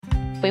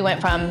We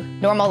went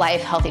from normal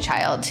life, healthy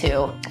child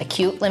to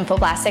acute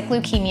lymphoblastic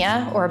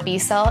leukemia, or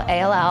B-cell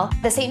ALL.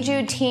 The St.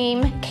 Jude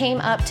team came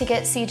up to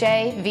get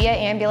CJ via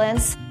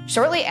ambulance.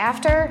 Shortly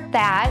after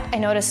that, I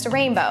noticed a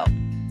rainbow.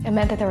 It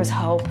meant that there was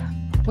hope.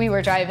 We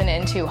were driving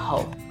into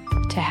hope.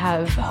 To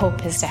have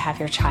hope is to have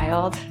your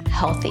child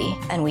healthy,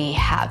 and we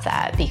have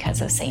that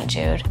because of St.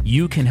 Jude.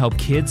 You can help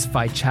kids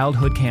fight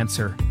childhood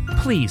cancer.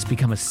 Please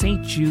become a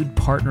St. Jude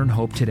Partner in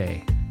Hope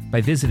today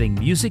by visiting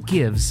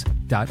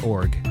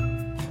musicgives.org.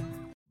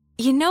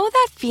 You know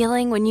that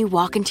feeling when you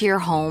walk into your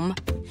home,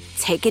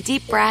 take a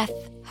deep breath,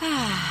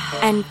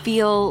 and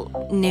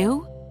feel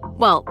new?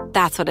 Well,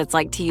 that's what it's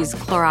like to use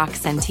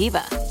Clorox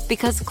Scentiva.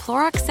 Because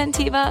Clorox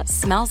Scentiva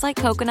smells like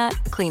coconut,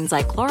 cleans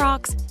like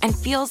Clorox, and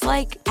feels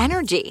like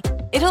energy.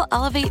 It'll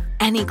elevate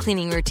any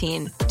cleaning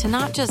routine to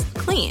not just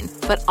clean,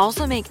 but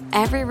also make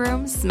every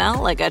room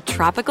smell like a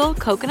tropical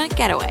coconut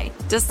getaway.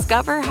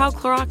 Discover how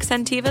Clorox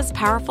Scentiva's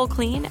powerful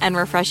clean and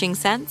refreshing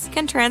scents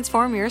can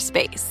transform your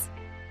space.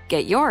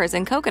 Get yours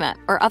in coconut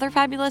or other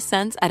fabulous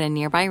scents at a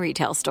nearby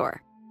retail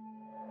store.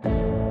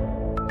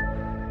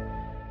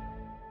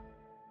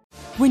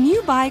 When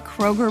you buy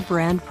Kroger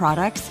brand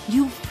products,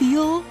 you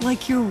feel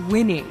like you're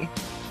winning.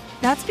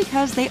 That's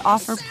because they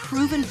offer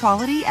proven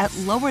quality at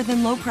lower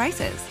than low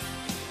prices.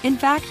 In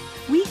fact,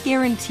 we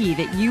guarantee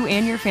that you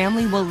and your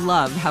family will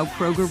love how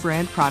Kroger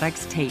brand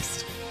products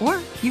taste, or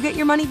you get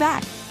your money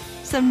back.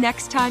 So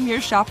next time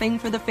you're shopping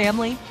for the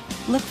family,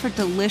 look for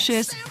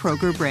delicious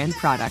Kroger brand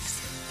products,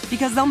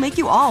 because they'll make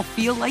you all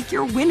feel like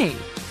you're winning.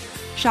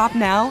 Shop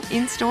now,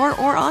 in-store,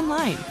 or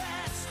online.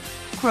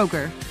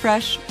 Kroger,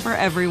 fresh for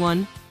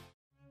everyone.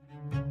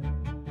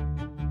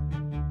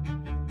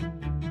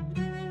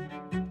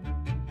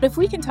 If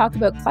we can talk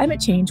about climate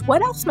change,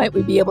 what else might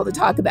we be able to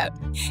talk about?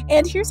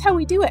 And here's how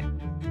we do it.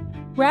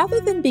 Rather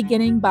than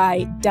beginning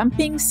by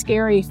dumping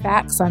scary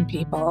facts on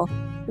people,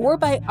 or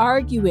by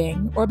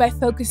arguing, or by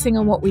focusing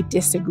on what we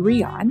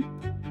disagree on,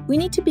 we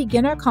need to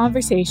begin our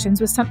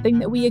conversations with something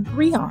that we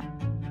agree on.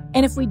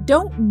 And if we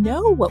don't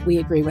know what we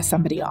agree with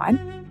somebody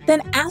on,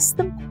 then ask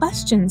them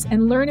questions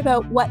and learn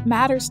about what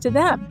matters to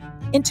them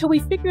until we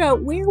figure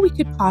out where we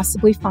could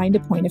possibly find a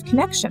point of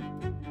connection.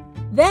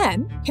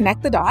 Then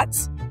connect the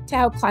dots to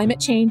how climate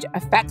change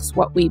affects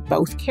what we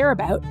both care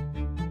about.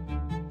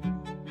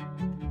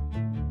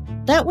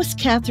 That was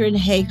Katharine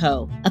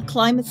Hayhoe, a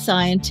climate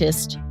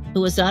scientist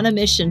who was on a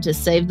mission to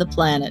save the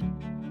planet.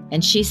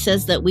 And she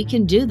says that we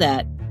can do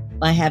that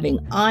by having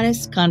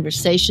honest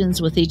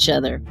conversations with each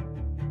other.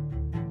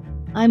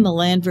 I'm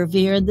Milan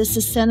Verveer, and this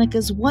is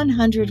Seneca's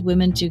 100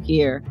 Women to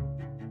Hear.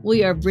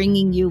 We are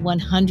bringing you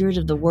 100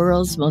 of the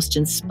world's most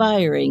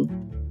inspiring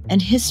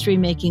and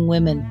history-making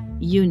women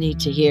you need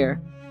to hear.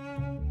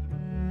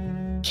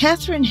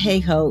 Katharine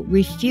Hayhoe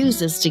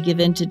refuses to give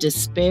in to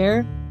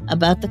despair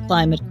about the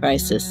climate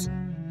crisis.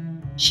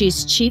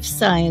 She's chief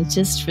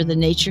scientist for the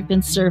Nature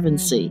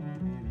Conservancy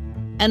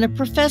and a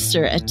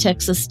professor at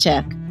Texas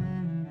Tech.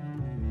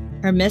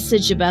 Her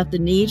message about the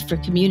need for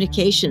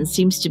communication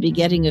seems to be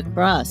getting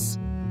across.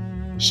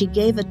 She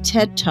gave a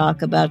TED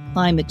Talk about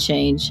climate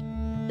change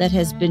that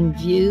has been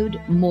viewed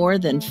more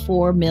than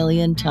 4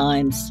 million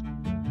times.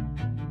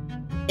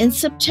 In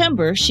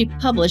September, she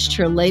published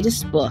her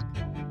latest book.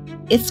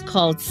 It's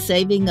called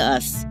Saving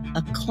Us,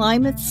 a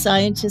climate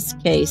scientist's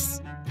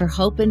case for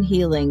hope and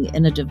healing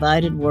in a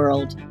divided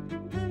world.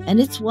 And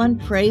it's won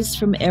praise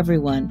from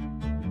everyone,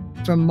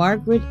 from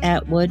Margaret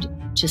Atwood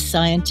to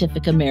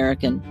Scientific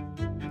American.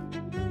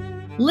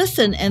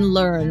 Listen and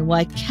learn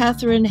why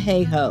Katharine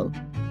Hayhoe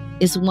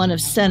is one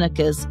of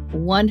Seneca's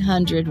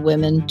 100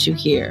 Women to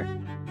Hear.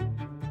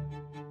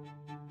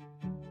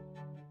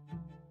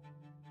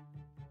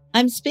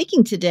 I'm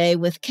speaking today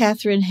with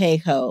Katharine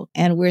Hayhoe,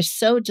 and we're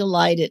so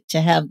delighted to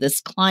have this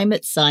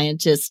climate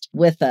scientist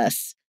with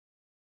us.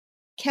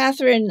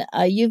 Katharine,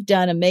 you've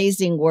done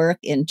amazing work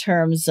in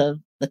terms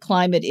of the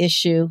climate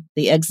issue,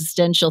 the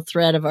existential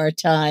threat of our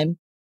time.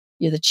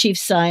 You're the chief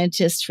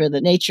scientist for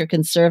the Nature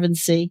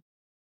Conservancy,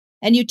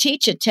 and you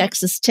teach at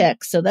Texas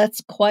Tech, so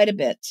that's quite a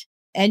bit.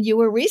 And you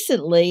were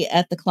recently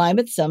at the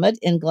Climate Summit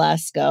in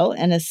Glasgow,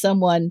 and as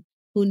someone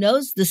who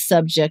knows the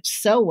subject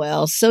so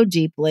well, so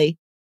deeply,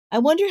 I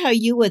wonder how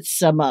you would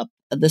sum up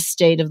the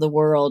state of the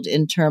world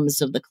in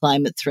terms of the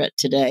climate threat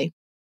today.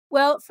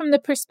 Well, from the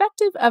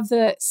perspective of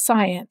the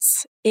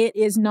science, it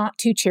is not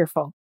too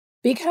cheerful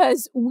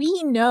because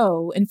we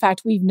know, in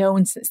fact, we've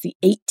known since the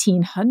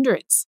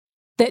 1800s,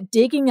 that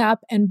digging up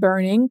and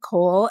burning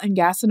coal and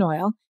gas and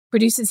oil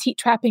produces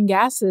heat-trapping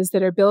gases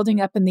that are building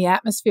up in the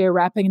atmosphere,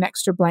 wrapping an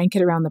extra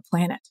blanket around the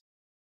planet.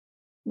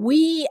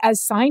 We,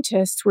 as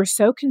scientists, were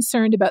so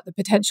concerned about the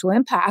potential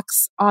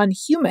impacts on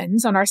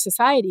humans, on our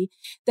society,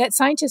 that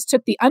scientists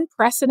took the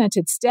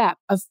unprecedented step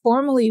of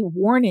formally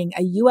warning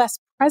a U.S.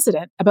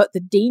 president about the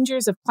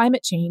dangers of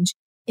climate change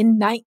in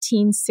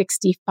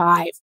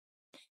 1965.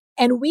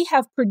 And we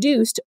have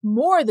produced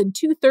more than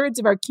 2/3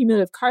 of our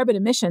cumulative carbon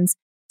emissions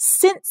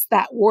since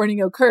that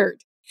warning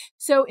occurred.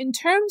 So in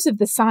terms of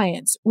the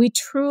science, we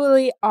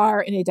truly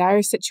are in a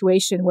dire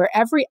situation where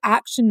every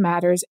action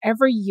matters,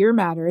 every year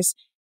matters,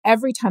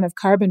 every ton of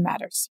carbon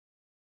matters.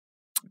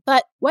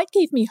 But what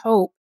gave me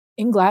hope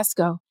in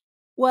Glasgow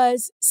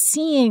was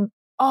seeing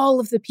all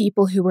of the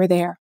people who were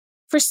there.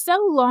 For so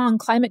long,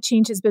 climate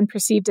change has been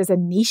perceived as a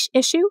niche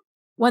issue,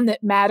 one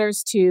that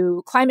matters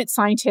to climate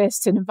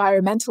scientists and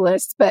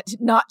environmentalists, but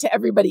not to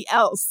everybody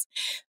else.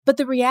 But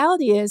the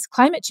reality is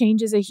climate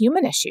change is a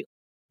human issue.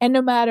 And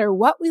no matter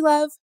what we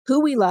love,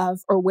 who we love,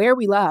 or where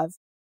we love,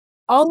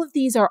 all of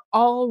these are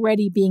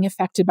already being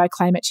affected by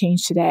climate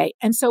change today.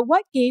 And so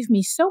what gave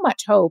me so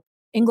much hope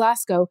in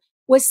Glasgow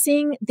was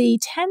seeing the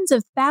tens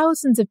of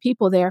thousands of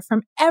people there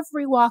from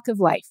every walk of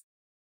life,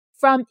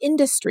 from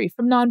industry,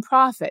 from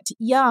nonprofit,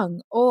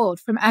 young, old,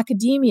 from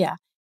academia,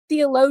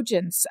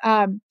 theologians,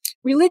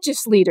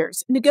 religious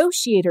leaders,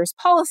 negotiators,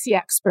 policy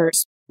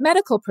experts,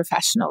 medical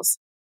professionals.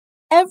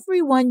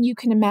 Everyone you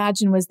can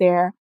imagine was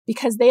there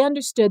because they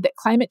understood that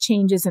climate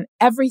change is an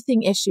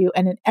everything issue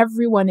and an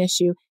everyone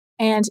issue.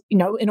 And,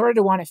 in order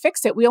to want to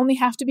fix it, we only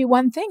have to be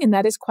one thing, and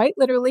that is quite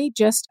literally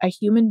just a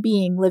human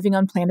being living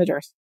on planet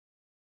Earth.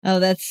 Oh,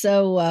 that's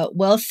so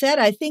well said.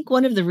 I think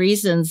one of the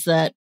reasons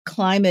that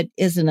climate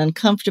is an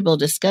uncomfortable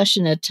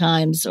discussion at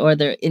times, or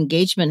the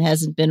engagement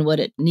hasn't been what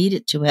it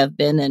needed to have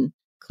been and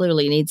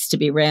clearly needs to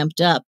be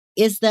ramped up,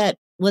 is that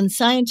when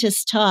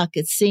scientists talk,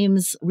 it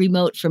seems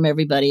remote from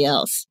everybody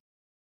else.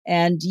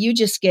 And you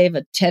just gave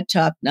a TED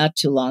Talk not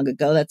too long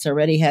ago that's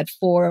already had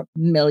 4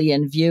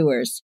 million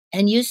viewers.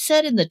 And you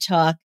said in the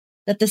talk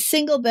that the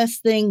single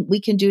best thing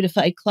we can do to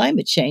fight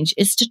climate change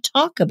is to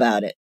talk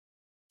about it.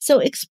 So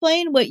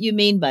explain what you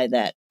mean by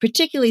that,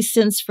 particularly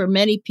since for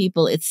many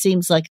people it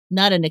seems like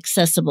not an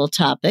accessible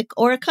topic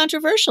or a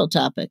controversial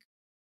topic.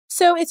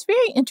 So it's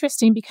very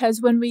interesting because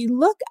when we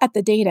look at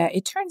the data,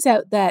 it turns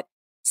out that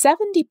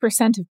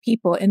 70% of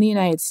people in the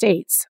United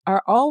States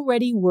are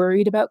already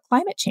worried about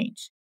climate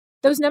change.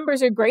 Those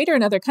numbers are greater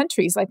in other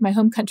countries, like my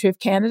home country of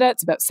Canada.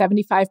 It's about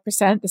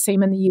 75%, the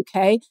same in the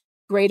UK,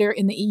 greater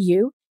in the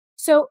EU.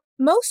 So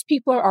most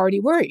people are already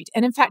worried.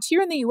 And in fact,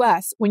 here in the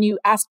US, when you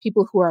ask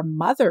people who are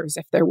mothers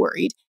if they're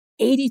worried,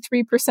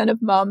 83%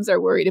 of moms are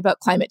worried about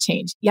climate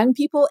change. Young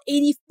people,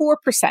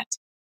 84%.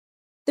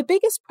 The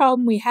biggest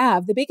problem we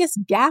have, the biggest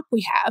gap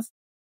we have,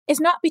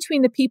 is not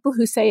between the people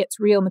who say it's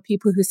real and the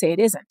people who say it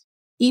isn't,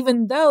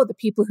 even though the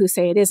people who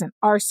say it isn't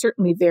are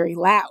certainly very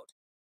loud.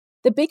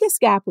 The biggest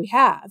gap we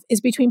have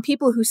is between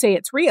people who say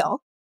it's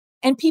real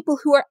and people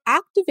who are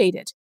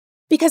activated,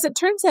 because it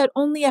turns out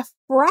only a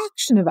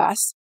fraction of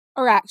us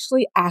are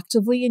actually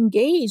actively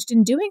engaged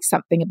in doing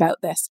something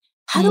about this.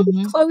 How do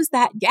we close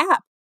that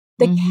gap?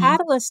 The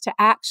catalyst to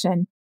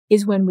action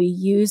is when we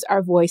use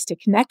our voice to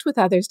connect with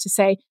others to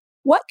say,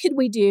 what could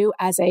we do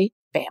as a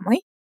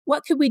family?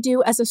 What could we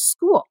do as a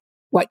school?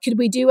 What could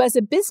we do as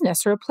a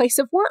business or a place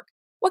of work?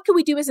 What could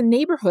we do as a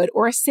neighborhood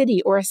or a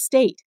city or a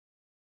state?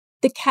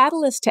 The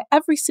catalyst to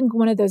every single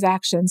one of those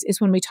actions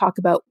is when we talk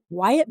about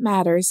why it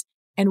matters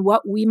and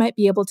what we might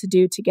be able to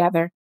do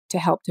together to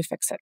help to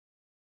fix it.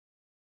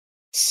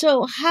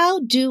 So how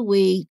do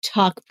we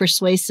talk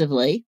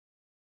persuasively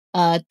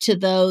to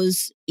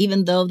those,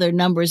 even though their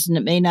numbers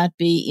may not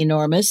be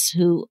enormous,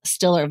 who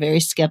still are very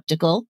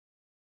skeptical,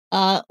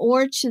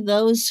 or to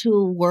those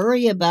who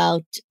worry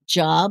about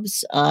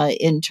jobs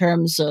in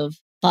terms of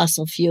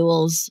fossil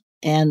fuels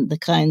and the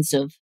kinds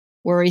of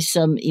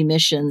worrisome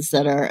emissions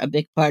that are a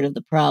big part of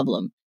the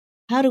problem?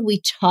 How do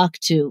we talk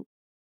to,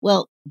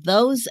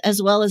 those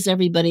as well as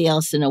everybody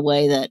else in a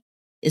way that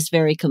is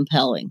very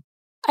compelling?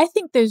 I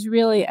think there's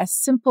really a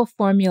simple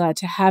formula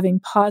to having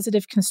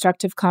positive,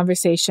 constructive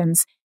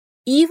conversations,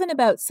 even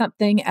about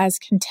something as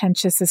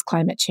contentious as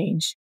climate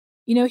change.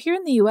 Here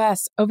in the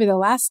US, over the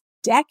last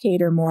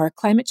decade or more,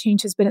 climate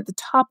change has been at the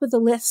top of the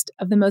list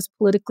of the most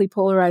politically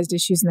polarized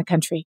issues in the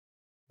country.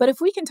 But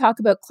if we can talk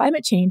about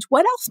climate change,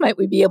 what else might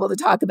we be able to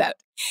talk about?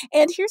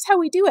 And here's how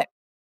we do it.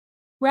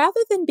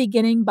 Rather than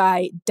beginning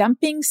by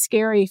dumping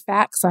scary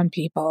facts on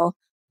people,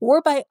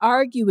 or by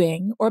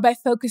arguing, or by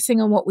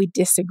focusing on what we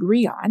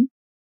disagree on,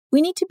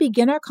 we need to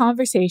begin our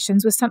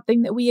conversations with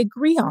something that we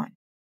agree on.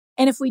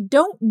 And if we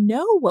don't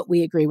know what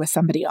we agree with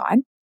somebody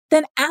on,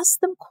 then ask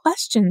them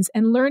questions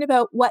and learn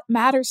about what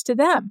matters to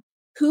them,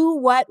 who,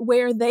 what,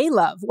 where they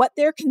love, what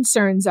their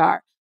concerns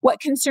are, what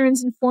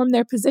concerns inform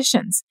their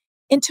positions,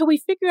 until we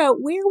figure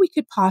out where we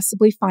could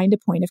possibly find a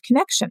point of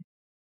connection.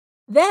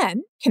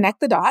 Then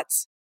connect the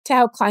dots to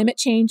how climate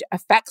change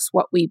affects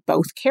what we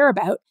both care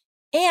about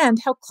and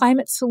how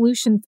climate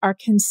solutions are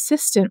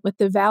consistent with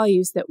the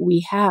values that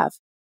we have.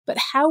 But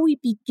how we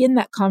begin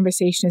that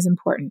conversation is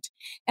important.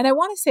 And I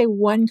want to say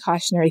one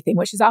cautionary thing,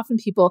 which is often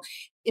people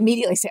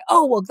immediately say,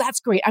 oh, well, that's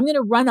great. I'm going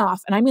to run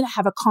off and I'm going to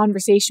have a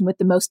conversation with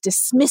the most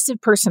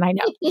dismissive person I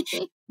know.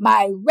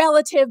 My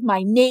relative,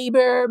 my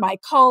neighbor, my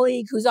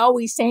colleague who's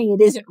always saying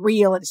it isn't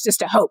real and it's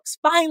just a hoax.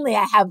 Finally,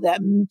 I have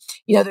the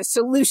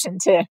solution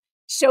to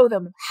show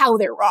them how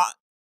they're wrong.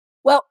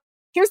 Well,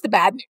 here's the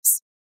bad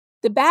news.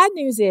 The bad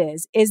news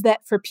is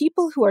that for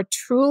people who are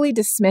truly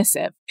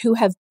dismissive, who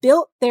have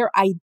built their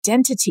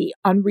identity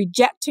on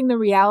rejecting the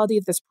reality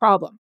of this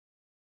problem,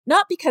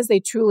 Not because they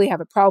truly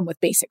have a problem with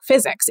basic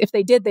physics. If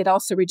they did, they'd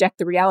also reject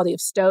the reality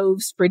of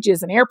stoves,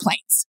 fridges, and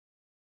airplanes.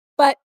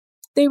 But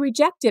they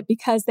reject it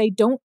because they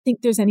don't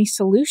think there's any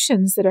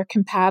solutions that are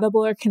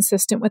compatible or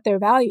consistent with their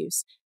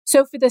values.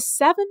 So for the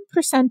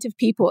 7% of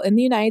people in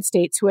the United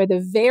States who are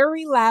the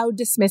very loud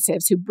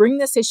dismissives who bring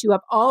this issue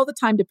up all the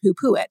time to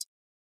poo-poo it,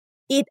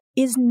 it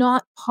is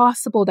not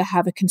possible to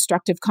have a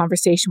constructive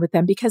conversation with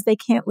them because they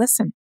can't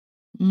listen.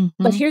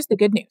 Mm-hmm. But here's the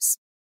good news.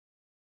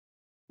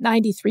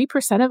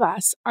 93% of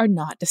us are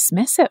not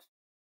dismissive.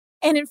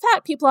 And in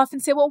fact, people often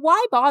say, well,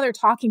 why bother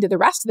talking to the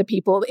rest of the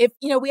people if,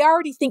 we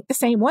already think the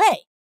same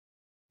way?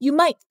 You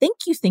might think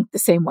you think the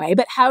same way,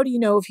 but how do you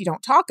know if you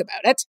don't talk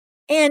about it?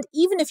 And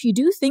even if you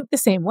do think the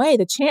same way,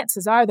 the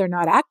chances are they're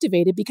not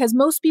activated because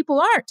most people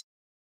aren't.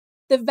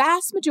 The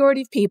vast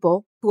majority of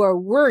people who are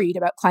worried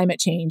about climate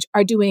change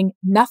are doing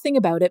nothing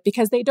about it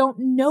because they don't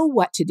know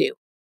what to do.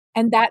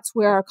 And that's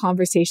where our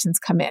conversations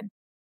come in.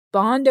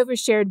 Bond over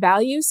shared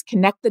values,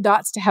 connect the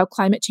dots to how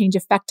climate change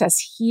affects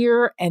us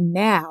here and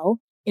now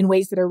in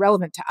ways that are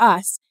relevant to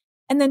us,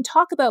 and then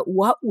talk about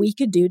what we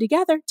could do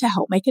together to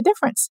help make a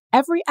difference.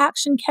 Every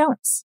action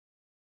counts.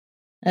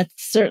 That's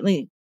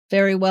certainly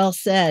very well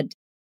said.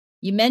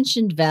 You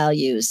mentioned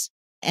values,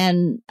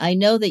 and I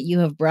know that you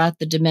have brought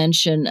the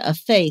dimension of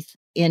faith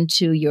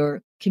into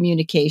your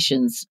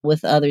communications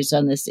with others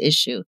on this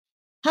issue.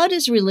 How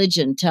does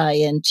religion tie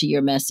into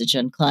your message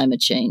on climate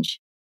change?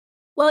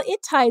 Well,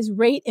 it ties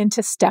right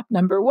into step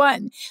number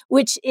 1,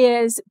 which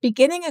is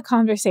beginning a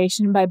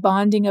conversation by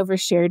bonding over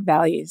shared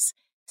values.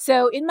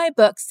 So in my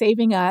book,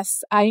 Saving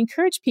Us, I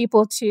encourage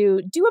people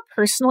to do a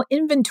personal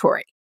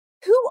inventory.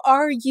 Who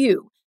are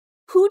you?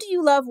 Who do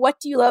you love? What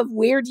do you love?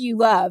 Where do you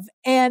love?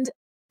 And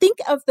think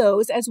of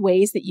those as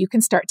ways that you can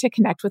start to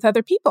connect with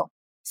other people.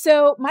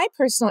 So my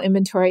personal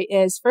inventory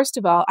is, first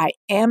of all, I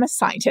am a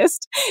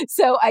scientist,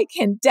 so I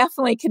can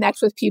definitely connect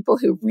with people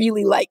who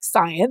really like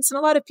science. And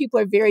a lot of people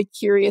are very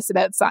curious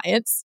about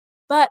science.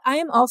 But I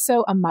am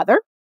also a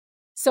mother,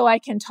 so I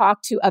can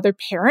talk to other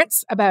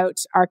parents about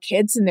our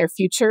kids and their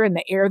future and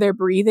the air they're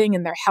breathing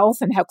and their health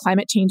and how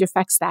climate change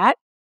affects that.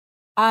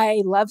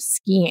 I love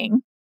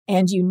skiing,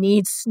 and you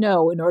need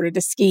snow in order to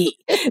ski.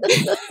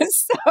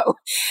 So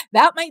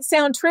that might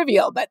sound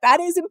trivial, but that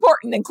is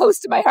important and close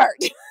to my heart.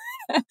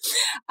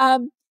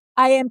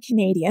 I am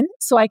Canadian,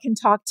 so I can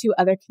talk to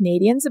other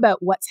Canadians about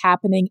what's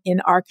happening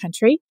in our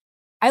country.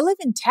 I live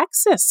in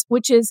Texas,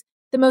 which is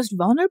the most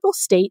vulnerable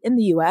state in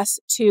the U.S.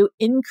 to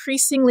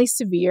increasingly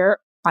severe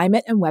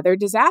climate and weather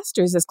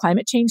disasters as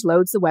climate change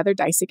loads the weather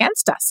dice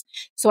against us.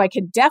 So I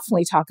can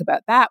definitely talk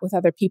about that with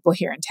other people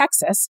here in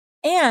Texas.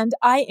 And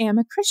I am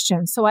a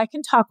Christian, so I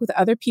can talk with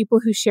other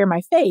people who share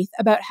my faith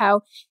about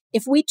how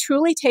if we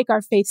truly take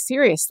our faith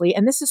seriously,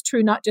 and this is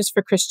true not just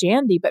for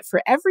Christianity, but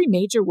for every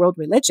major world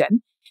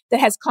religion that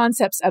has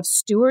concepts of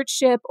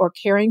stewardship or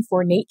caring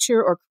for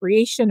nature or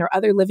creation or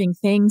other living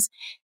things,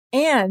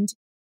 and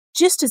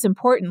just as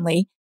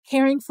importantly,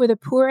 caring for the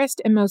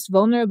poorest and most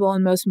vulnerable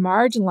and most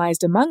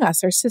marginalized among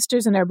us, our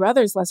sisters and our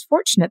brothers less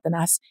fortunate than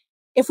us,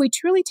 if we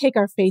truly take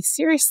our faith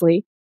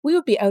seriously, we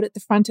would be out at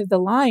the front of the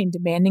line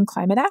demanding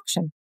climate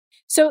action.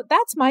 So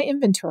that's my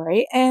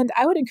inventory, and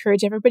I would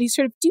encourage everybody to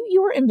sort of do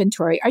your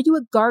inventory. Are you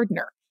a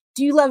gardener?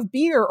 Do you love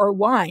beer or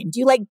wine? Do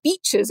you like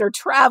beaches or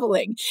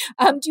traveling?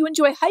 Do you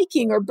enjoy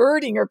hiking or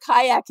birding or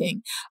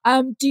kayaking?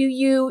 Are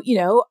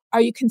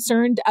you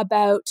concerned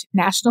about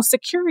national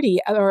security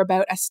or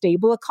about a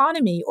stable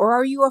economy? Or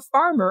are you a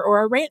farmer or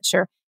a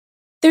rancher?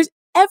 There's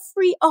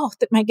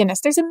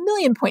there's a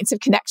million points of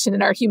connection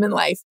in our human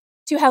life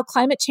to how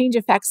climate change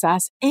affects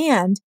us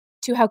and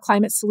to how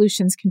climate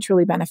solutions can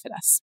truly benefit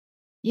us.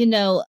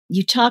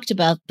 You talked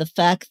about the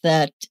fact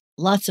that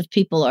lots of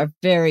people are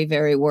very,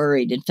 very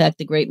worried. In fact,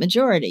 the great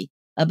majority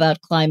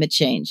about climate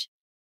change.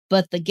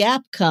 But the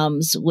gap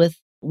comes with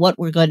what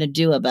we're going to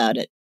do about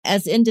it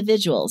as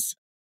individuals.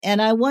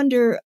 And I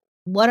wonder,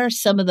 what are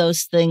some of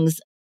those things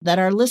that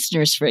our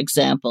listeners, for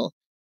example,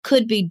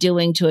 could be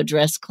doing to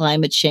address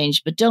climate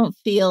change, but don't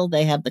feel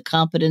they have the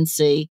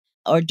competency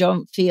or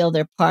don't feel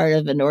they're part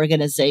of an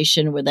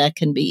organization where that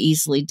can be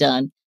easily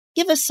done?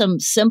 Give us some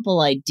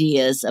simple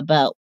ideas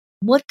about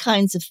what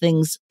kinds of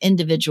things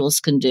individuals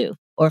can do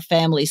or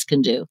families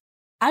can do.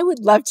 I would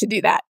love to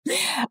do that.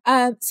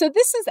 So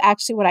this is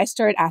actually what I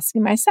started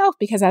asking myself,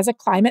 because as a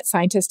climate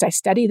scientist, I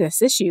study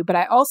this issue, but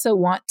I also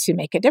want to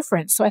make a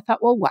difference. So I thought,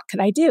 well, what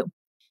could I do?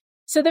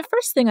 So the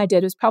first thing I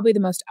did was probably the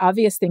most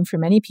obvious thing for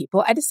many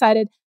people. I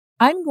decided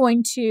I'm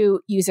going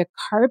to use a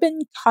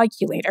carbon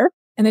calculator.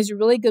 And there's a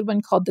really good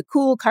one called the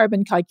Cool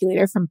Carbon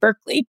Calculator from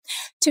Berkeley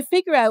to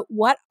figure out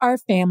what our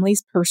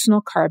family's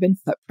personal carbon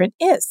footprint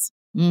is.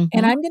 Mm-hmm.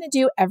 And I'm going to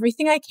do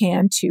everything I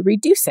can to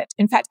reduce it.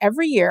 In fact,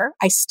 every year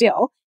I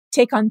still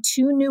take on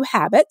 2 new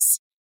habits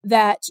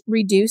that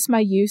reduce my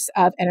use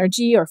of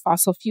energy or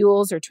fossil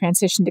fuels or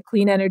transition to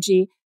clean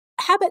energy,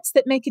 habits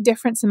that make a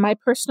difference in my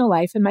personal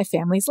life and my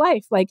family's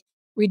life, like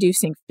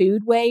reducing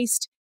food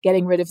waste,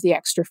 getting rid of the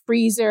extra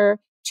freezer,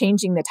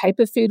 changing the type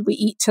of food we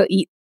eat to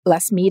eat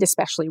less meat,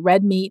 especially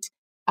red meat,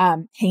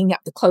 hanging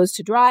up the clothes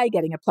to dry,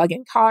 getting a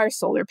plug-in car,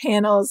 solar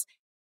panels,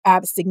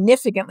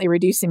 significantly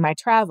reducing my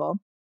travel.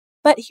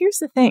 But here's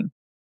the thing.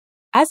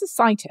 As a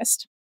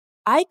scientist,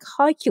 I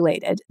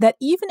calculated that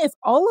even if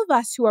all of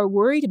us who are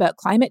worried about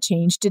climate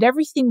change did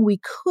everything we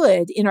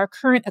could in our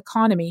current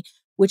economy,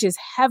 which is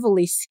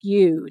heavily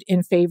skewed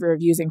in favor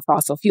of using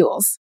fossil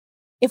fuels,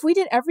 if we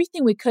did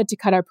everything we could to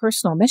cut our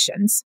personal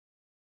emissions,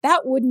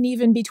 that wouldn't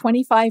even be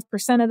 25%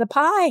 of the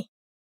pie.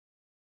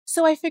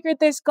 So I figured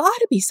there's got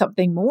to be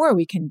something more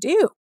we can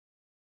do.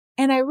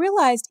 And I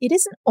realized it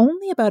isn't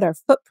only about our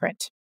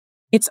footprint.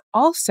 It's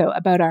also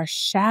about our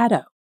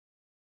shadow.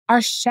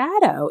 Our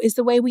shadow is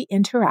the way we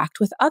interact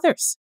with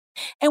others.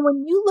 And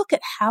when you look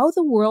at how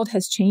the world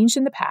has changed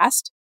in the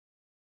past,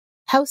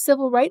 how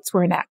civil rights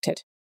were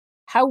enacted,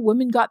 how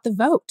women got the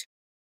vote,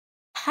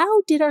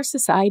 how did our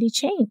society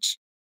change?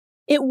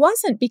 It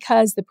wasn't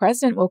because the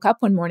president woke up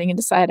one morning and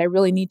decided I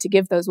really need to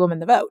give those women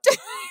the vote,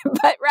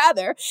 but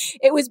rather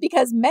it was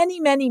because many,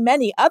 many,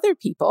 many other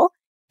people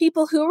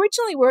who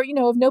originally were,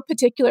 of no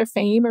particular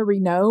fame or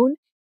renown,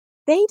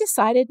 they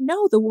decided,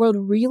 no, the world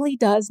really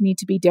does need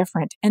to be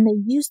different. And they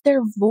used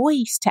their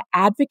voice to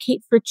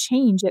advocate for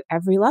change at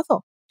every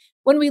level.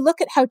 When we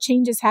look at how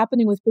change is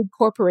happening with big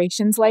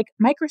corporations like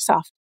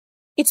Microsoft,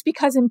 it's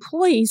because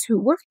employees who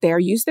work there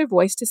use their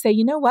voice to say,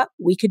 you know what,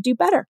 we could do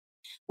better.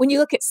 When you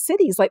look at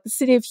cities like the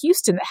city of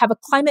Houston that have a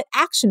climate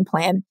action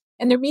plan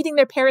and they're meeting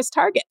their Paris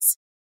targets,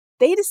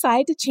 they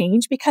decide to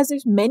change because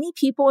there's many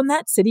people in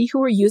that city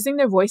who are using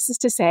their voices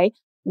to say,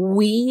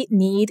 we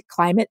need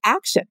climate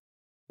action.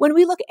 When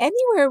we look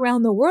anywhere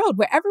around the world,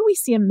 wherever we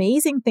see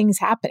amazing things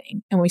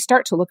happening, and we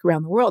start to look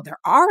around the world, there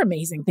are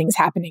amazing things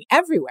happening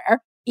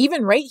everywhere,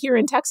 even right here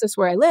in Texas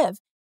where I live.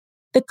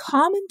 The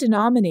common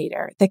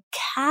denominator, the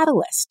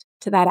catalyst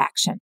to that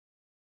action,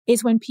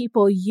 is when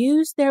people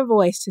use their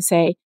voice to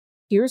say,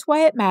 here's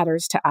why it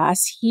matters to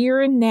us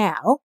here and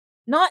now.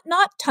 Not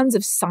tons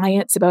of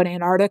science about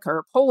Antarctica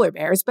or polar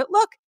bears, but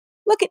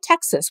look at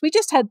Texas. We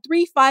just had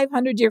 3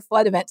 500-year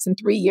flood events in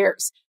 3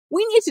 years.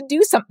 We need to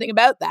do something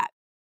about that.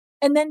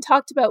 And then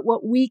talked about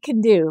what we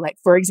can do. Like,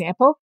 for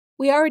example,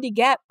 we already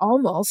get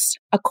almost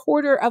a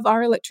quarter of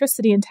our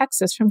electricity in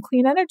Texas from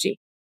clean energy.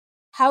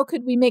 How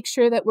could we make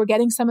sure that we're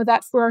getting some of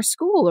that for our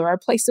school or our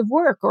place of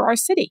work or our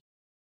city?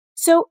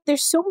 So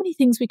there's so many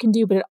things we can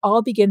do, but it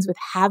all begins with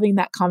having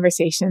that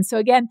conversation. So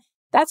again,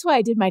 that's why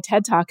I did my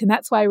TED Talk, and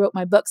that's why I wrote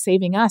my book,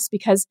 Saving Us,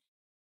 because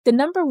the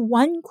number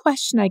one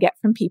question I get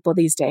from people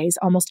these days,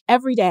 almost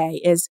every day,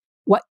 is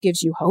what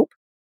gives you hope?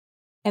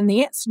 And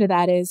the answer to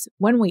that is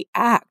when we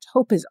act,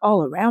 hope is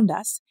all around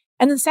us.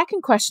 And the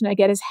second question I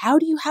get is, how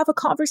do you have a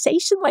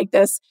conversation like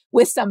this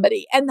with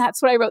somebody? And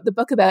that's what I wrote the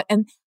book about.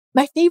 And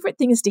my favorite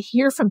thing is to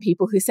hear from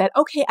people who said,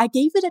 okay, I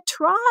gave it a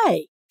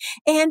try.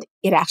 And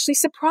it actually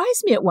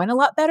surprised me. It went a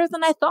lot better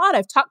than I thought.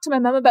 I've talked to my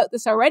mom about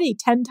this already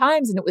 10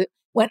 times and it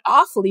went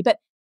awfully, but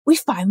we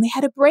finally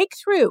had a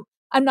breakthrough.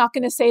 I'm not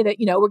going to say that,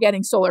 we're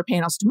getting solar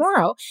panels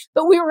tomorrow,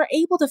 but we were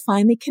able to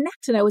finally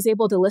connect and I was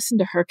able to listen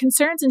to her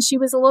concerns and she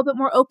was a little bit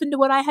more open to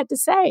what I had to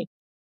say.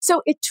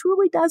 So it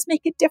truly does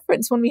make a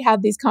difference when we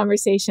have these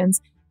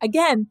conversations.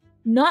 Again,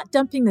 not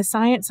dumping the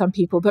science on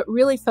people, but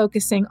really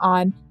focusing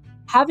on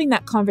having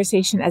that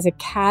conversation as a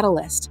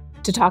catalyst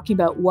to talking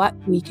about what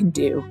we can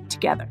do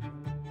together.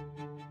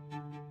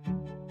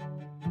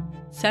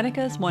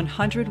 Seneca's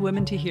 100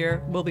 Women to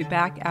Hear will be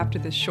back after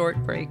this short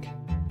break.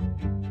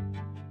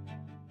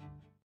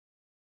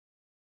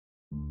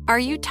 Are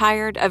you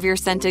tired of your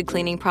scented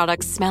cleaning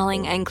products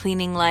smelling and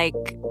cleaning like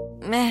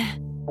meh?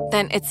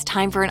 Then it's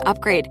time for an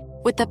upgrade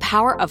with the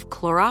power of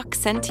Clorox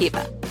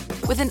Scentiva.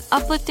 With an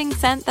uplifting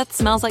scent that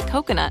smells like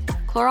coconut,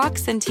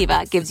 Clorox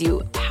Scentiva gives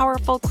you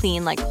powerful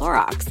clean like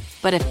Clorox,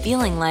 but a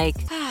feeling like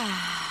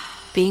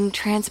being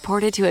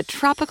transported to a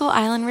tropical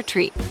island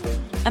retreat.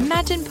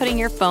 Imagine putting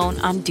your phone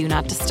on Do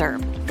Not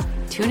Disturb,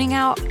 tuning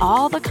out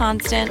all the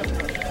constant,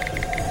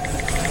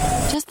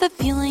 just the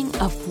feeling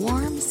of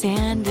warm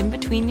sand in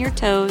between your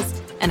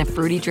toes and a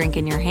fruity drink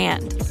in your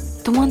hand.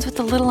 The ones with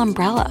the little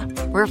umbrella.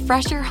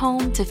 Refresh your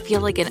home to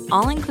feel like an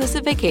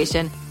all-inclusive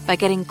vacation by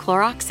getting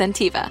Clorox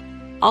Scentiva.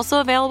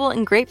 Also available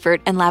in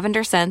grapefruit and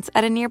lavender scents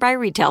at a nearby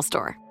retail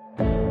store.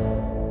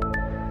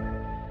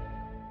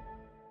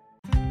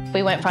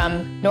 We went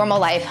from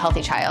normal life,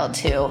 healthy child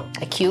to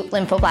acute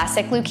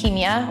lymphoblastic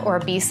leukemia or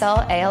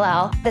B-cell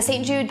ALL. The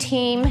St. Jude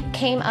team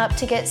came up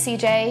to get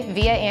CJ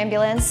via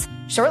ambulance.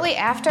 Shortly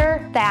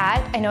after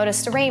that, I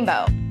noticed a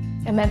rainbow.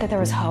 It meant that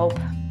there was hope.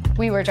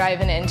 We were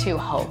driving into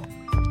hope.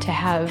 To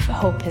have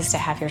hope is to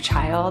have your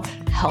child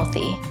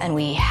healthy, and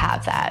we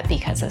have that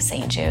because of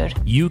St. Jude.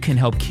 You can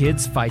help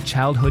kids fight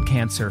childhood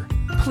cancer.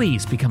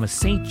 Please become a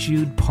St.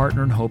 Jude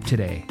Partner in Hope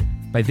today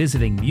by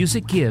visiting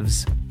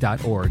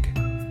musicgives.org.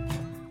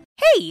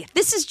 Hey,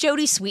 this is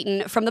Jodie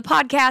Sweetin from the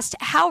podcast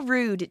How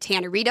Rude,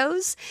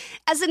 Tanneritos.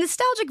 As a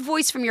nostalgic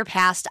voice from your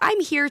past, I'm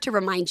here to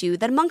remind you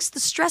that amongst the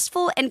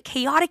stressful and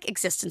chaotic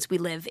existence we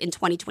live in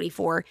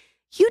 2024,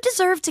 you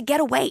deserve to get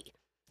away.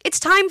 It's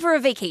time for a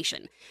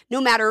vacation, no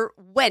matter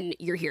when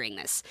you're hearing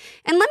this.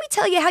 And let me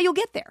tell you how you'll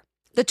get there.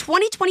 the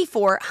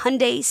 2024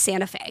 Hyundai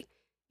Santa Fe.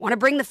 Want to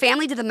bring the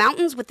family to the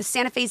mountains with the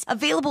Santa Fe's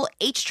available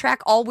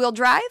H-Track all-wheel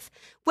drive?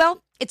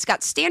 Well, it's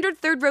got standard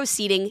third-row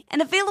seating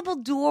and available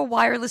dual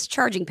wireless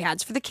charging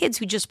pads for the kids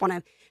who just want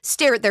to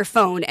stare at their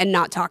phone and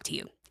not talk to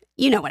you.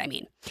 You know what I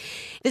mean.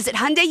 Visit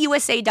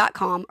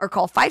HyundaiUSA.com or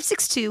call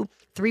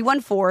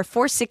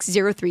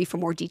 562-314-4603 for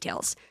more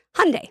details.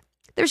 Hyundai,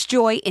 there's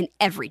joy in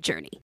every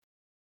journey.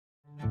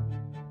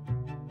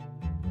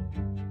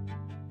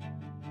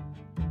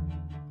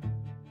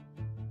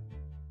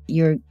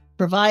 You're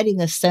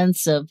providing a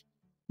sense of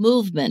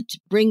movement,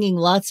 bringing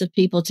lots of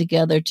people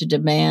together to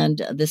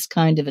demand this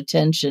kind of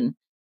attention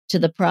to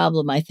the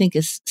problem, I think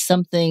is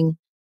something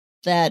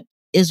that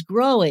is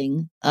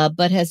growing,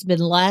 but has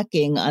been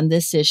lacking on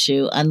this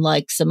issue,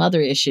 unlike some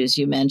other issues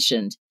you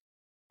mentioned.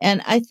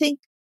 And I think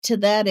to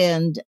that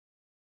end,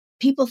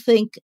 people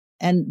think,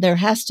 and there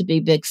has to be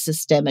big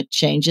systemic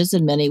changes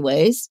in many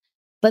ways,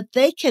 but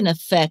they can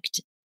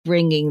affect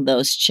bringing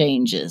those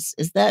changes.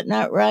 Is that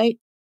not right?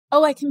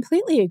 Oh, I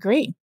completely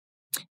agree.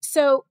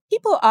 So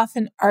people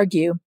often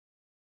argue,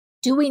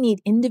 do we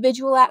need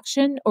individual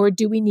action or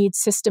do we need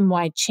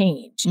system-wide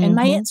change? And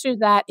my answer to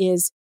that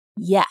is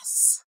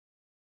yes.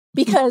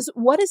 Because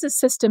what is a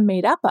system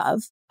made up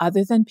of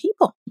other than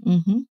people?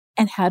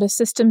 And how do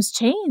systems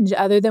change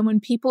other than when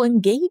people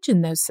engage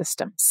in those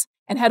systems?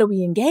 And how do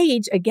we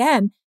engage,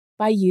 again,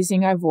 by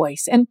using our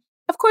voice? And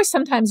of course,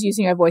 sometimes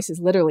using our voice is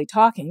literally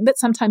talking, but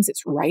sometimes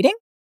it's writing.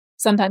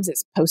 Sometimes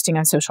it's posting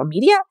on social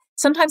media.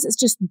 Sometimes it's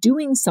just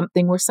doing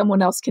something where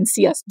someone else can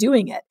see us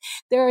doing it.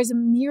 There is a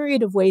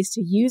myriad of ways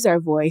to use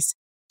our voice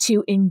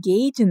to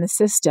engage in the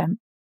system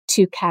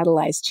to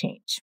catalyze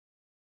change.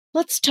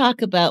 Let's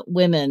talk about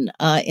women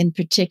in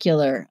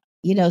particular.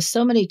 You know,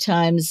 so many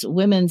times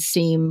women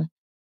seem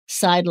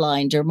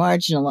sidelined or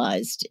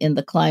marginalized in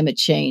the climate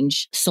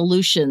change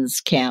solutions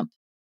camp,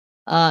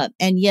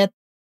 and yet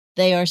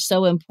they are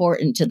so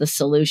important to the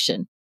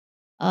solution.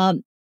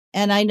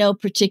 And I know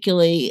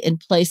particularly in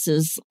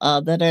places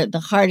that are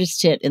the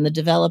hardest hit in the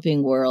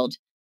developing world,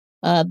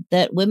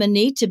 that women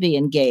need to be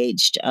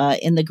engaged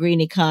in the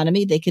green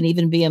economy. They can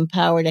even be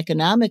empowered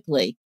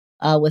economically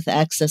with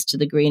access to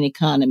the green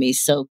economy.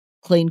 So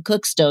clean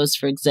cook stoves,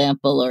 for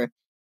example, or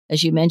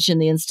as you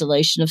mentioned, the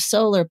installation of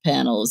solar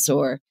panels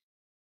or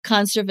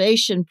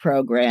conservation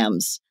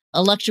programs,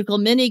 electrical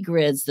mini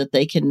grids that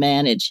they can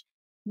manage.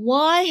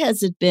 Why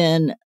has it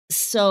been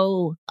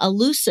so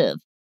elusive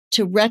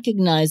to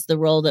recognize the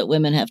role that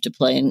women have to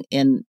play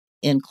in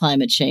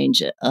climate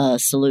change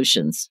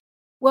solutions?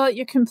 Well,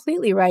 you're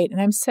completely right.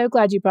 And I'm so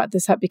glad you brought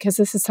this up because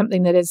this is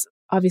something that is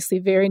obviously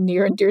very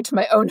near and dear to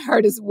my own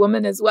heart as a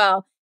woman as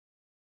well.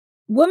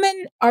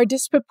 Women are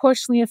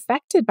disproportionately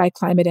affected by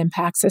climate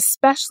impacts,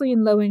 especially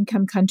in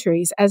low-income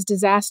countries, as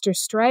disaster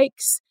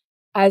strikes,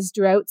 as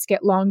droughts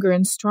get longer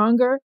and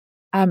stronger,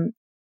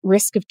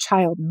 risk of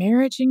child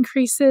marriage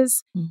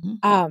increases.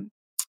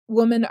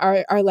 Women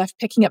are left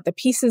picking up the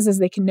pieces as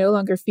they can no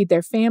longer feed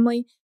their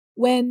family.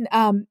 When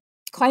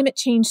climate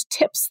change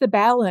tips the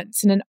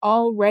balance in an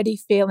already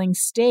failing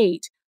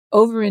state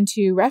over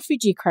into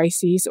refugee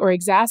crises or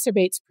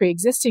exacerbates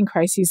pre-existing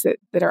crises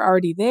that are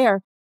already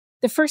there,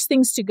 the first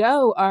things to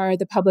go are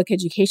the public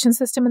education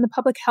system and the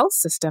public health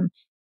system.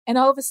 And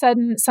all of a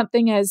sudden,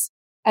 something as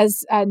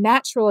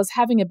natural as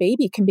having a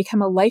baby can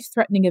become a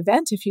life-threatening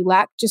event if you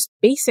lack just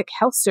basic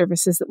health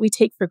services that we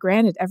take for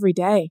granted every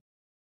day.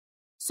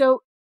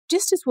 So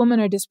just as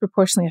women are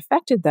disproportionately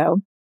affected,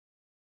 though,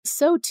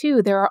 so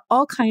too there are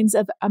all kinds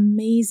of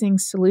amazing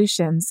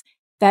solutions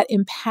that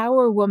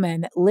empower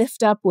women,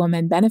 lift up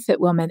women, benefit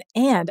women,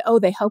 and,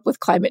 they help with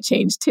climate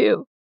change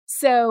too.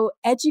 So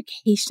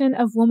education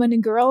of women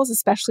and girls,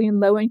 especially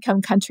in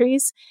low-income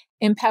countries,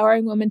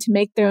 empowering women to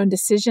make their own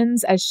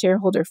decisions as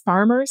shareholder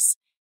farmers.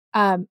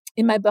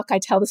 In my book, I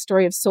tell the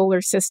story of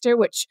Solar Sister,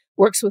 which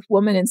works with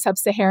women in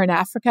sub-Saharan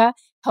Africa,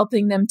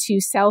 helping them to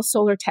sell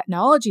solar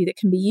technology that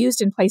can be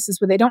used in places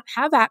where they don't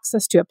have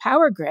access to a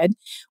power grid,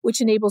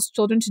 which enables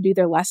children to do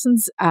their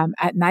lessons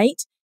at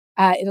night.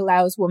 It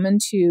allows women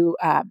to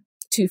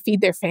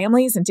feed their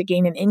families and to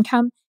gain an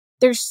income.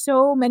 There's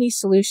so many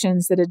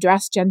solutions that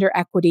address gender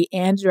equity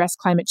and address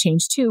climate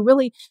change too.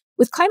 Really,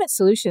 with climate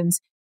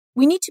solutions,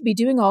 we need to be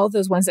doing all of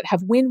those ones that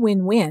have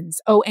win-win-wins.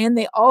 Oh, and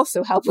they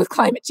also help with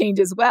climate change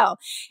as well.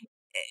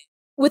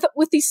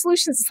 With these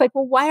solutions, it's like,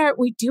 well, why aren't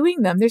we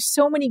doing them? There's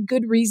so many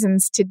good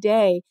reasons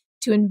today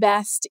to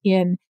invest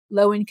in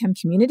low-income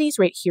communities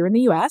right here in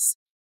the U.S.,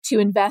 to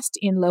invest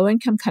in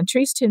low-income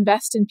countries, to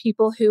invest in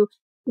people who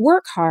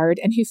work hard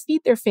and who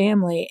feed their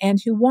family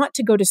and who want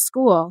to go to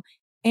school.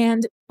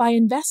 And by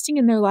investing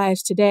in their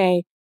lives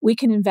today, we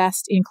can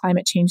invest in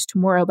climate change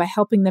tomorrow by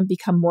helping them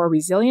become more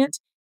resilient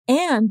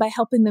and by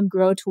helping them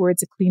grow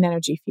towards a clean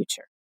energy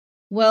future.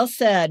 Well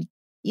said.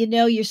 You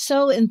know, you're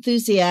so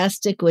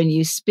enthusiastic when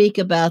you speak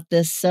about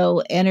this,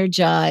 so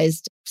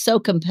energized, so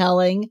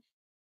compelling.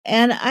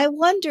 And I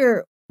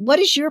wonder, what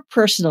is your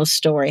personal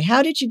story?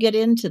 How did you get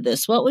into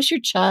this? What was your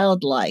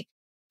childhood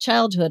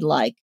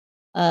like?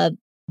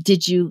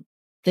 Did you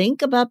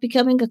think about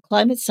becoming a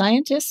climate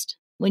scientist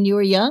when you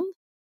were young?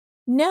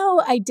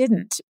 No, I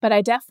didn't, but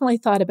I definitely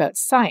thought about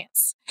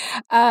science.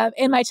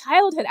 And my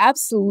childhood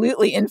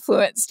absolutely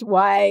influenced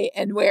why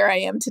and where I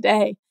am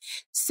today.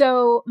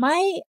 So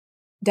my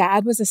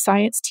dad was a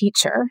science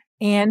teacher,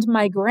 and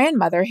my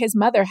grandmother, his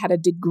mother, had a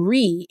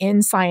degree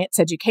in science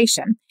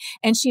education.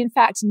 And she, in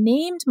fact,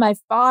 named my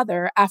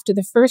father after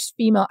the first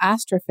female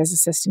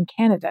astrophysicist in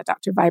Canada,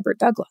 Dr. Vibert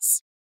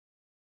Douglas.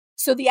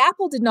 So the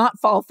apple did not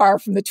fall far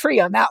from the tree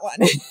on that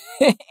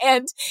one.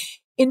 And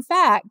in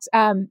fact,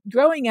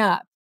 growing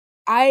up,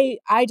 I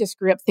just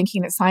grew up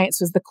thinking that science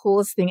was the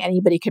coolest thing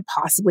anybody could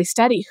possibly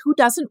study. Who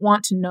doesn't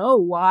want to know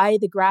why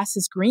the grass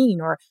is green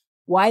or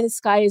why the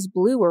sky is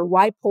blue or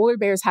why polar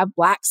bears have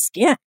black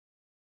skin?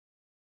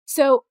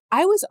 So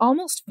I was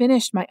almost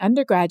finished my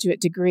undergraduate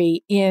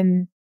degree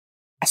in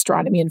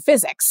astronomy and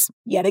physics,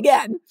 yet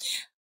again,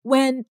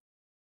 when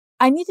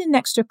I needed an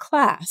extra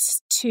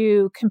class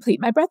to complete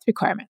my breadth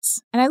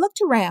requirements. And I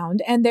looked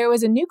around and there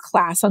was a new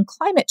class on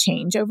climate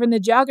change over in the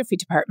geography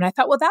department. I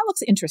thought, well, that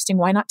looks interesting.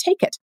 Why not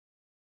take it?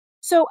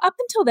 So up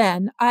until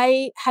then,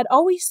 I had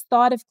always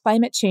thought of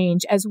climate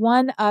change as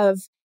one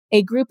of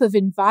a group of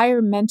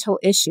environmental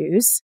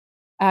issues,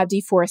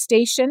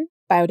 deforestation,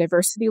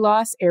 biodiversity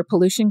loss, air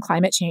pollution,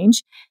 climate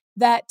change,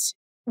 that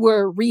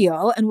were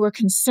real and were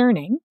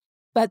concerning,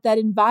 but that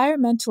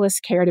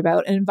environmentalists cared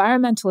about and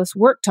environmentalists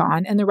worked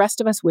on, and the rest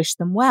of us wished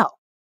them well.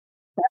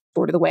 That's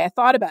sort of the way I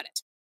thought about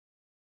it.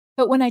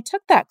 But when I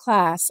took that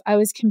class, I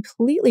was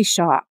completely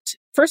shocked,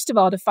 first of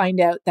all, to find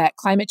out that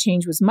climate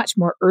change was much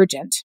more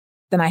urgent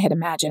than I had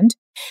imagined.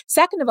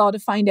 Second of all, to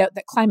find out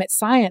that climate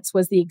science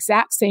was the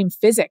exact same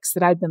physics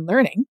that I'd been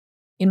learning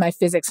in my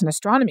physics and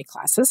astronomy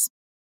classes.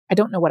 I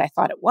don't know what I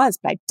thought it was,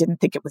 but I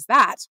didn't think it was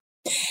that.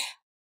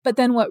 But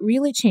then what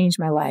really changed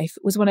my life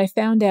was when I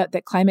found out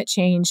that climate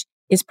change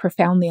is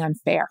profoundly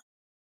unfair.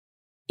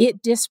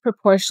 It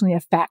disproportionately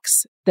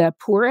affects the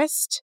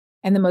poorest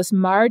and the most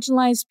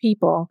marginalized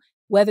people,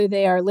 whether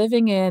they are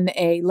living in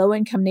a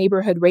low-income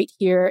neighborhood right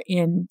here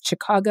in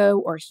Chicago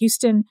or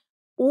Houston,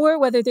 or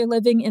whether they're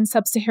living in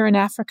sub-Saharan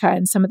Africa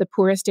in some of the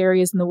poorest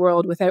areas in the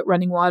world without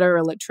running water or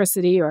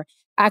electricity or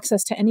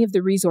access to any of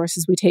the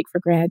resources we take for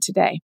granted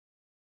today.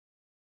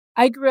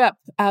 I grew up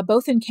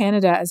both in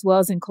Canada as well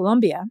as in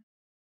Colombia.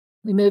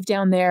 We moved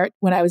down there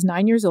when I was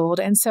 9 years old,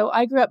 and so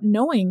I grew up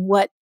knowing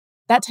what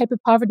that type of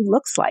poverty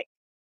looks like.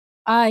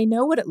 I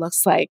know what it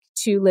looks like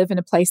to live in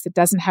a place that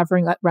doesn't have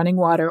running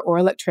water or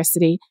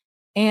electricity,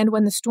 and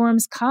when the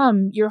storms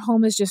come, your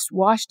home is just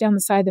washed down the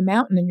side of the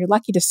mountain and you're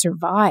lucky to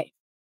survive.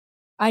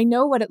 I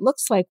know what it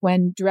looks like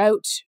when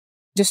drought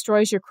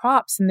destroys your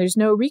crops and there's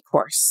no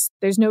recourse,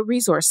 there's no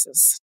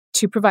resources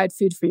to provide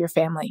food for your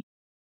family.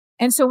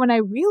 And so when I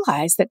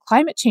realized that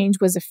climate change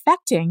was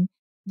affecting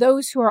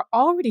those who are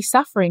already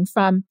suffering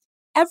from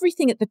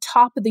everything at the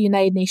top of the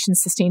United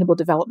Nations Sustainable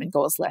Development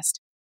Goals list,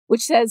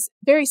 which says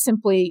very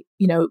simply,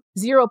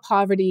 zero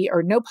poverty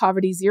or no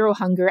poverty, zero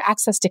hunger,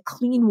 access to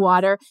clean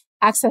water,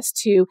 access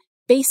to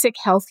basic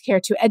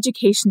healthcare, to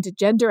education, to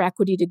gender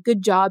equity, to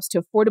good jobs,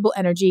 to affordable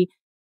energy.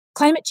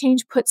 Climate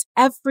change puts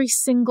every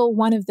single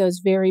one of those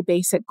very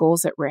basic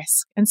goals at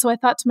risk. And so I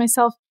thought to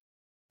myself,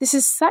 this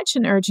is such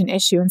an urgent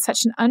issue and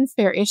such an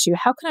unfair issue.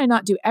 How can I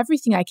not do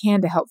everything I can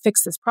to help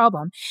fix this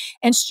problem?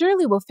 And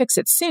surely we'll fix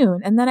it soon,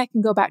 and then I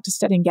can go back to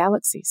studying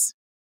galaxies.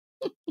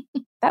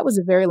 That was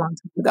a very long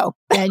time ago.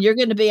 And you're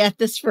going to be at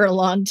this for a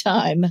long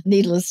time,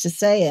 needless to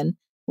say, and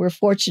we're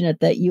fortunate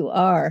that you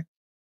are.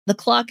 The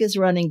clock is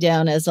running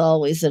down as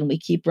always, and we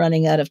keep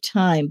running out of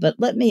time. But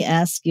let me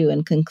ask you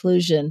in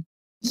conclusion,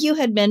 you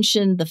had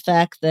mentioned the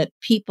fact that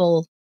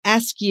people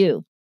ask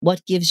you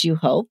what gives you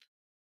hope.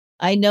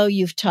 I know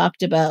you've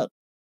talked about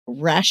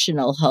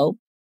rational hope.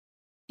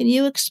 Can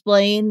you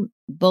explain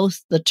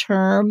both the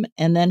term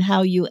and then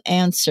how you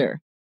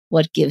answer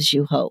what gives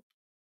you hope?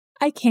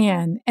 I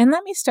can. And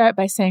let me start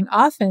by saying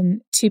often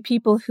to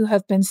people who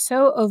have been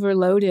so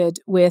overloaded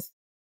with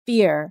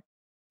fear,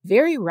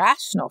 very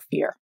rational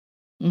fear,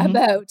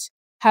 about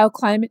how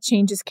climate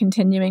change is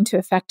continuing to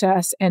affect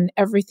us and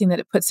everything that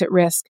it puts at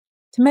risk.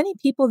 To many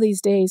people these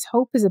days,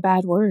 hope is a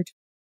bad word.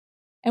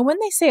 And when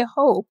they say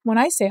hope, when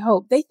I say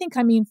hope, they think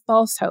I mean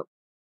false hope.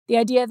 The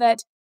idea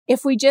that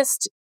if we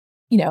just,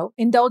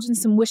 indulge in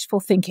some wishful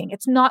thinking,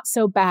 it's not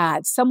so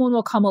bad. Someone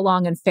will come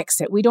along and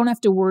fix it. We don't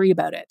have to worry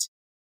about it.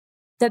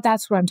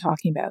 That's what I'm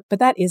talking about. But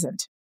that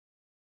isn't.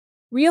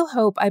 Real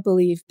hope, I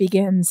believe,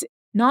 begins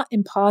not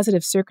in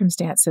positive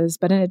circumstances,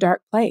 but in a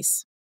dark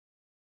place.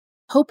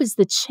 Hope is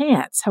the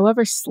chance,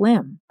 however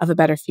slim, of a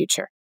better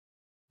future.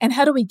 And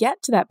how do we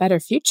get to that better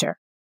future?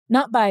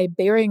 Not by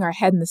burying our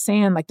head in the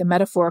sand like the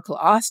metaphorical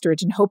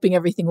ostrich and hoping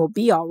everything will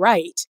be all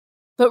right,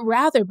 but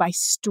rather by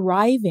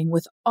striving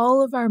with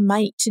all of our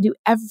might to do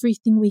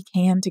everything we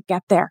can to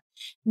get there,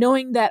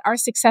 knowing that our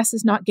success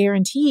is not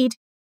guaranteed,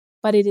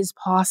 but it is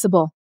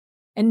possible,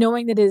 and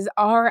knowing that it is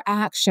our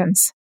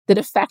actions that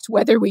affect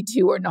whether we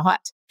do or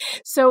not.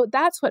 So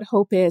that's what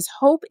hope is.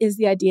 Hope is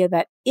the idea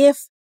that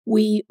if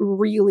we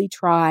really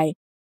try,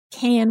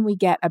 can we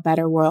get a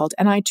better world?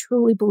 And I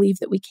truly believe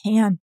that we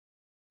can.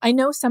 I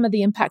know some of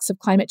the impacts of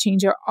climate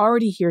change are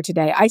already here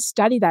today. I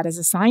study that as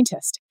a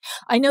scientist.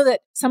 I know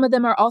that some of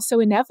them are also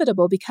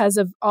inevitable because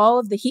of all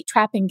of the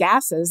heat-trapping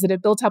gases that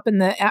have built up in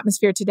the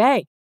atmosphere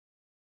today.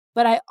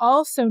 But I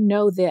also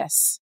know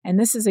this, and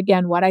this is,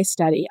 again, what I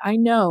study. I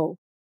know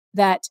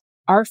that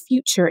our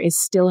future is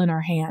still in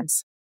our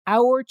hands.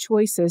 Our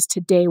choices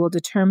today will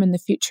determine the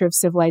future of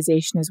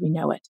civilization as we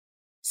know it.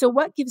 So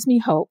what gives me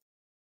hope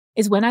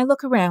is when I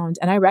look around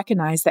and I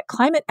recognize that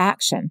climate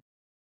action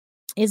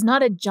is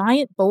not a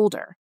giant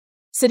boulder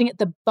sitting at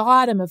the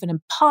bottom of an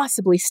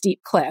impossibly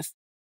steep cliff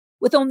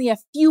with only a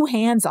few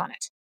hands on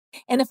it.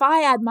 And if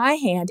I add my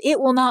hand, it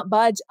will not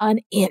budge an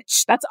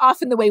inch. That's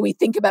often the way we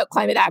think about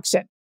climate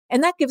action.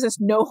 And that gives us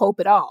no hope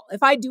at all.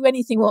 If I do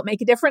anything, will it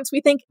make a difference?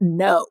 We think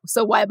no.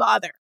 So why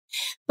bother?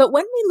 But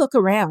when we look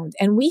around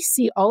and we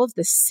see all of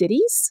the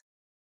cities,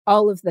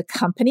 all of the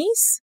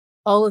companies,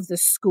 all of the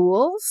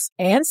schools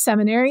and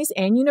seminaries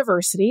and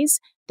universities,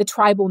 the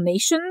tribal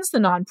nations, the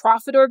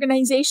nonprofit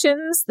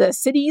organizations, the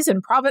cities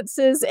and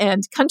provinces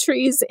and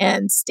countries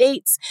and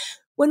states,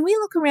 when we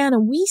look around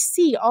and we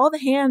see all the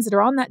hands that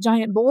are on that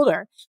giant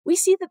boulder, we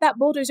see that that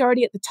boulder is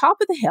already at the top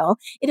of the hill.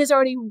 It is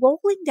already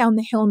rolling down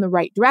the hill in the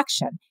right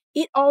direction.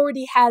 It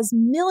already has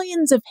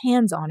millions of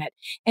hands on it.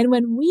 And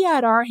when we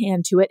add our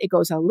hand to it, it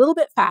goes a little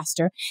bit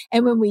faster.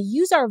 And when we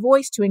use our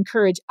voice to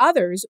encourage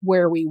others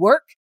where we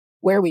work,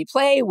 where we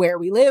play, where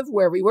we live,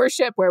 where we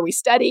worship, where we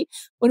study,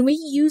 when we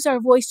use our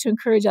voice to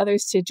encourage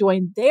others to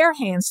join their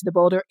hands to the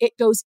boulder, it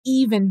goes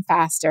even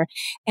faster.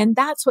 And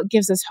that's what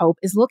gives us hope,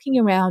 is looking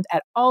around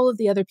at all of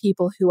the other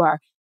people who are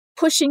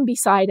pushing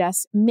beside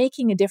us,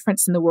 making a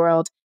difference in the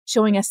world,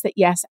 showing us that,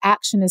 yes,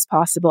 action is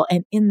possible.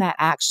 And in that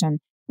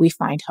action, we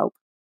find hope.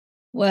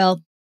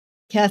 Well,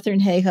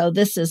 Katharine Hayhoe,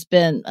 this has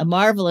been a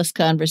marvelous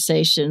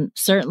conversation,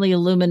 certainly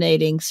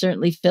illuminating,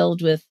 certainly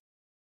filled with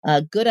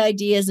good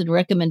ideas and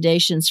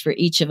recommendations for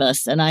each of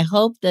us. And I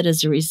hope that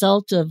as a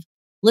result of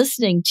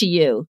listening to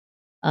you,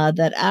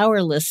 that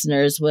our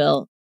listeners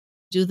will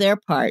do their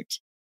part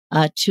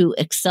to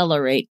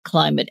accelerate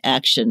climate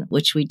action,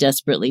 which we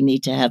desperately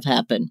need to have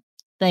happen.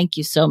 Thank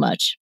you so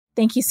much.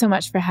 Thank you so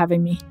much for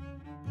having me.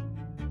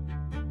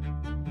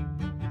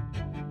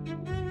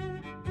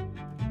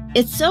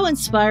 It's so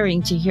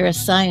inspiring to hear a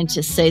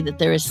scientist say that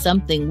there is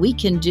something we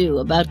can do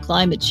about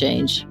climate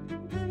change.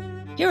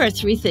 Here are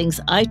 3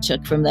 things I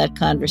took from that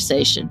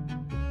conversation.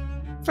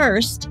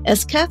 First,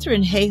 as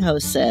Katharine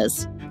Hayhoe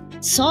says,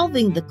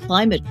 solving the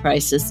climate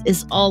crisis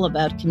is all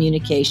about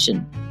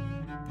communication,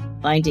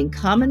 finding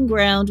common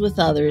ground with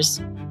others,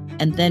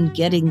 and then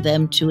getting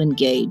them to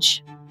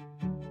engage.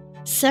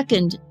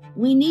 Second,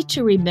 we need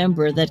to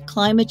remember that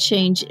climate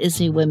change is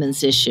a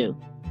women's issue.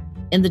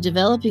 In the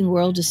developing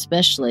world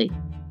especially,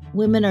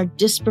 women are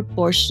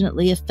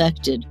disproportionately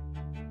affected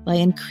by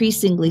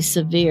increasingly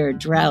severe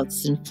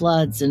droughts and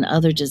floods and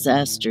other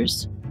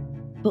disasters.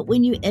 But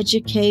when you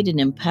educate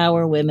and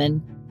empower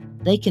women,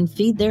 they can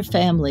feed their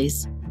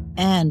families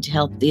and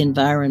help the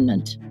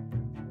environment.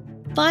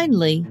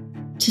 Finally,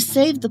 to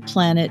save the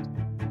planet,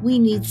 we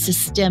need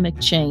systemic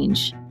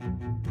change.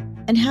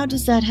 And how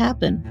does that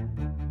happen?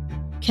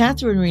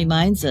 Katharine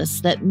reminds us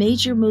that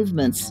major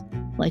movements,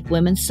 like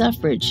women's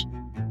suffrage,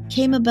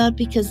 came about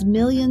because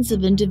millions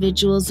of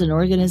individuals and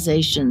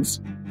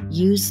organizations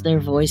used their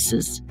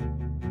voices.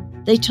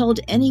 They told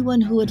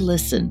anyone who would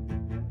listen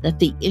that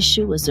the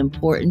issue was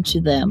important to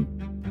them.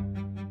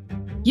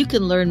 You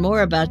can learn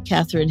more about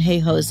Katharine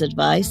Hayhoe's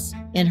advice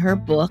in her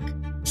book,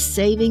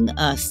 Saving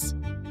Us,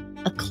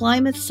 a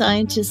climate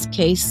scientist's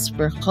case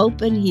for hope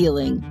and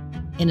healing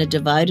in a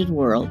divided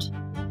world.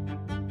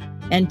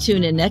 And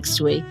tune in next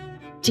week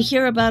to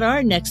hear about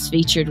our next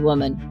featured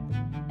woman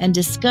and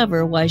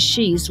discover why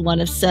she's one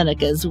of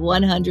Seneca's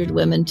 100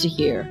 Women to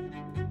Hear.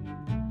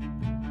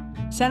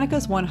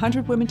 Seneca's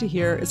 100 Women to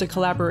Hear is a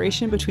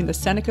collaboration between the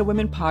Seneca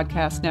Women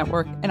Podcast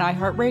Network and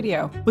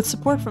iHeartRadio, with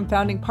support from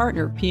founding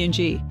partner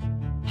P&G.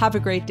 Have a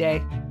great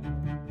day.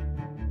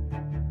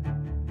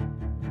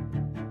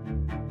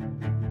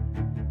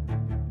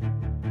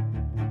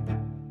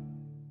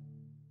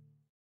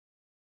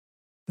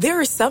 There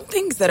are some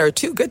things that are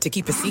too good to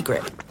keep a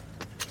secret.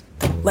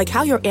 Like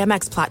how your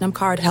Amex Platinum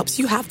card helps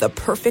you have the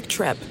perfect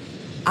trip.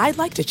 I'd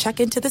like to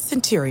check into the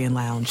Centurion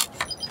Lounge.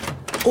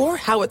 Or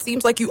how it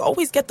seems like you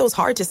always get those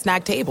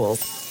hard-to-snag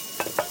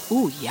tables.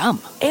 Ooh,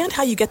 yum. And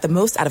how you get the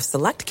most out of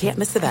select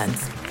can't-miss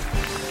events.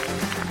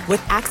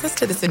 With access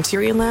to the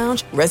Centurion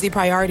Lounge, Resi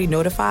Priority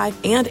Notify,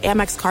 and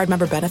Amex card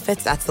member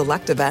benefits at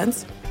select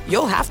events,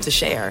 you'll have to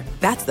share.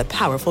 That's the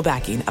powerful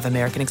backing of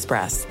American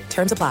Express.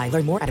 Terms apply.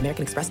 Learn more at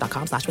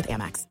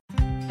americanexpress.com/withAmex.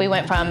 We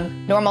went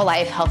from normal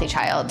life, healthy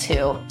child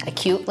to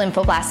acute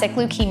lymphoblastic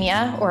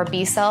leukemia, or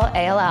B-cell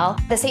ALL.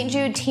 The St.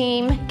 Jude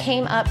team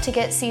came up to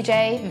get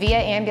CJ via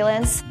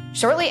ambulance.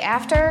 Shortly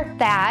after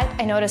that,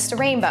 I noticed a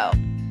rainbow.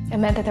 It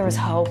meant that there was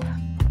hope.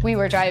 We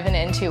were driving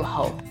into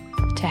hope.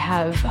 To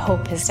have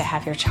hope is to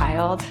have your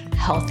child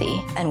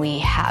healthy, and we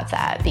have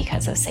that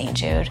because of St.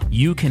 Jude.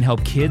 You can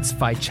help kids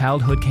fight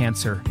childhood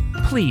cancer.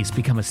 Please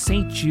become a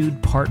St.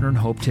 Jude Partner in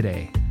Hope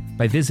today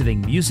by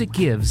visiting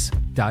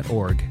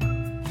musicgives.org.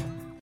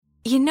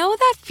 You know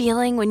that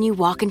feeling when you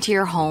walk into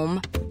your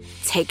home,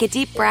 take a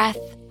deep breath,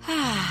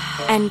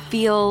 and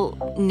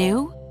feel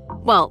new?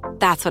 Well,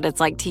 that's what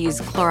it's like to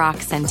use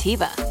Clorox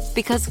Scentiva.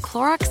 Because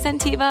Clorox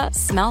Scentiva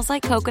smells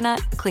like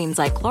coconut, cleans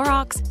like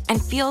Clorox,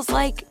 and feels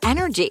like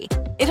energy.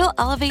 It'll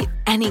elevate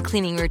any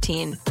cleaning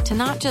routine to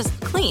not just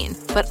clean,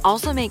 but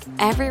also make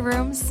every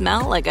room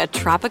smell like a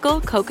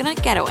tropical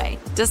coconut getaway.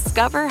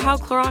 Discover how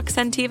Clorox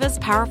Scentiva's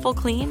powerful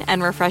clean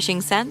and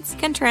refreshing scents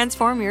can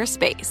transform your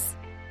space.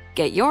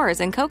 Get yours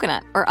in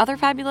coconut or other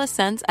fabulous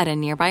scents at a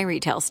nearby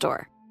retail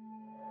store.